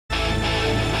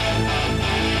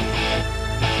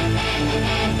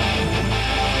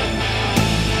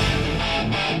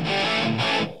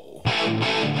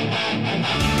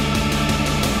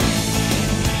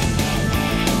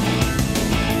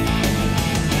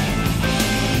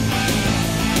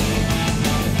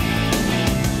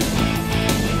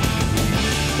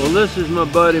Well, this is my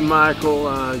buddy Michael.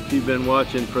 If you've been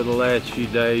watching for the last few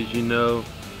days, you know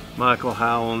Michael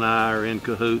Howell and I are in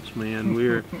cahoots, man.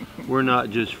 We're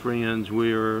not just friends.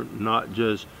 We're not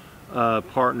just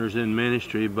partners in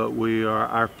ministry, but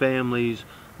our families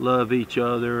love each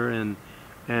other, and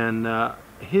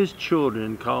his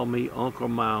children call me Uncle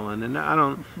Mylon, and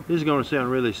this is going to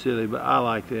sound really silly, but I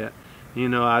like that. You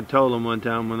know, I told them one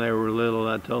time when they were little,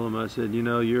 I said, you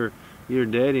know, your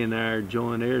daddy and I are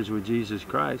joint heirs with Jesus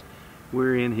Christ.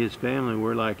 We're in his family.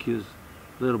 We're like his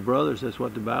little brothers. That's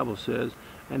what the Bible says.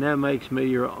 And that makes me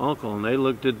your uncle. And they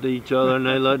looked at each other and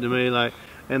they looked at me like,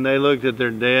 and they looked at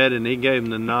their dad and he gave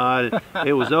them the nod.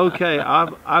 It was okay.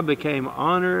 I became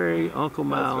honorary Uncle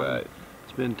Mylon. That's right.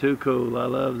 It's been too cool. I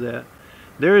love that.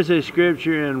 There is a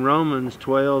scripture in Romans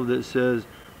 12 that says,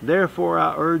 "Therefore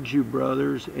I urge you,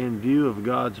 brothers, in view of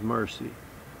God's mercy."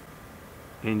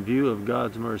 In view of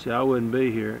God's mercy. I wouldn't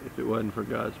be here if it wasn't for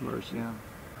God's mercy. Yeah.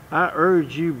 I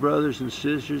urge you, brothers and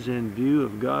sisters, in view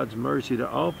of God's mercy, to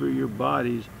offer your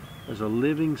bodies as a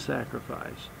living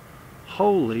sacrifice,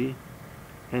 holy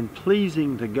and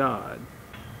pleasing to God,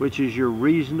 which is your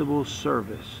reasonable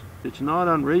service. It's not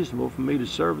unreasonable for me to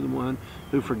serve the one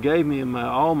who forgave me of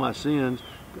all my sins,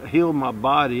 healed my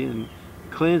body, and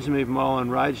cleansed me from all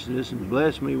unrighteousness, and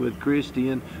blessed me with Christi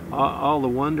and all the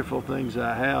wonderful things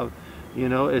I have. You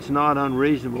know, it's not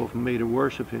unreasonable for me to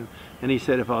worship him. And he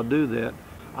said, if I'll do that,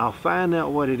 I'll find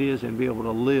out what it is and be able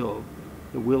to live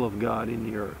the will of God in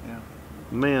the earth. Yeah.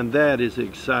 Man, that is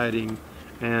exciting.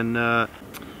 And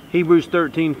Hebrews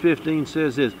 13:15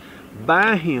 says this,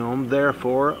 "By him,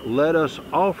 therefore, let us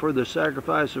offer the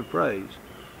sacrifice of praise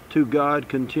to God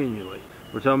continually."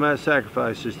 We're talking about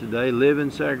sacrifices today,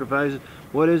 living sacrifices.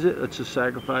 What is it? It's a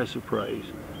sacrifice of praise.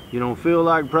 You don't feel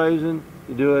like praising,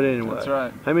 you do it anyway. That's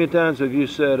right. How many times have you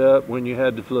sat up when you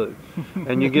had the flu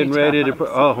and you're getting ready to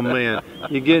oh man,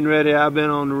 you're getting ready. I've been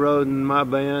on the road in my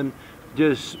band,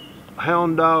 just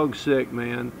hound dog sick,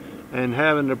 man, and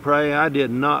having to pray. I did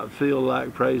not feel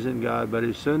like praising God, but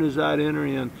as soon as I'd enter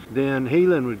in, then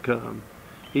healing would come.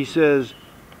 He says,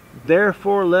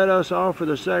 "Therefore let us offer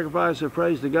the sacrifice of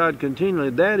praise to God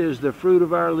continually. That is the fruit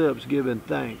of our lips, giving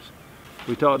thanks."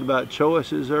 We talked about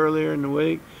choices earlier in the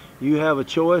week. You have a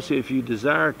choice. If you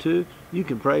desire to, you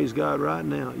can praise God right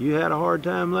now. You had a hard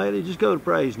time lately, just go to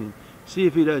praising him. See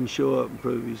if he doesn't show up and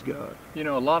prove he's God. You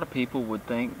know, a lot of people would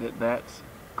think that that's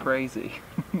crazy.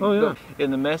 Oh yeah. In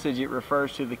the message, it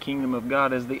refers to the kingdom of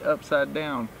God as the upside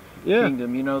down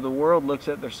kingdom. You know, the world looks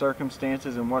at their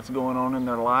circumstances and what's going on in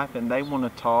their life, and they want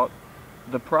to talk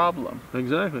the problem.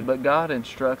 Exactly. But God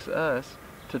instructs us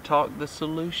to talk the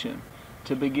solution.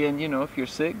 To begin, you know, if you're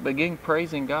sick, begin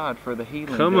praising God for the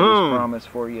healing that He's promised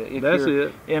for you. If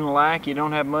you're in lack, you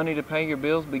don't have money to pay your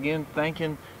bills, begin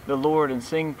thanking the Lord and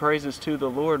sing praises to the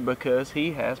Lord, because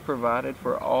He has provided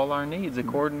for all our needs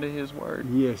according to His Word.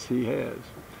 Yes, He has.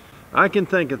 I can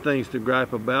think of things to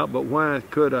gripe about, but why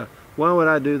would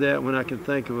I do that when I can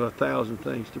think of 1,000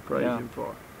 things to praise Him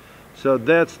for? So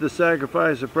that's the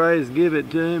sacrifice of praise. Give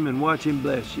it to Him and watch Him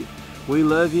bless you. We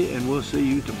love you, and we'll see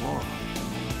you tomorrow.